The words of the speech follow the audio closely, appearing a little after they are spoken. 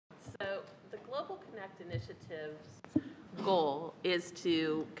Global Connect Initiative's goal is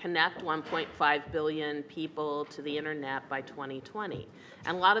to connect 1.5 billion people to the internet by 2020.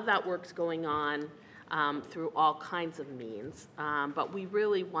 And a lot of that work's going on through all kinds of means. But we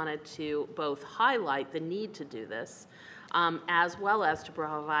really wanted to both highlight the need to do this, as well as to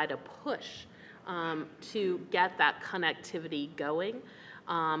provide a push to get that connectivity going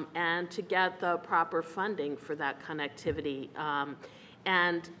and to get the proper funding for that connectivity.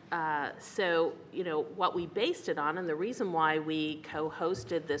 So, you know, what we based it on, and the reason why we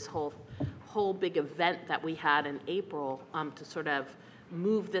co-hosted this whole big event that we had in April to sort of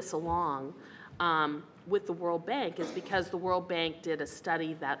move this along with the World Bank, is because the World Bank did a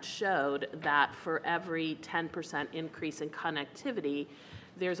study that showed that for every 10% increase in connectivity,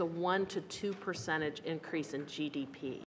 there's a 1 to 2% increase in GDP.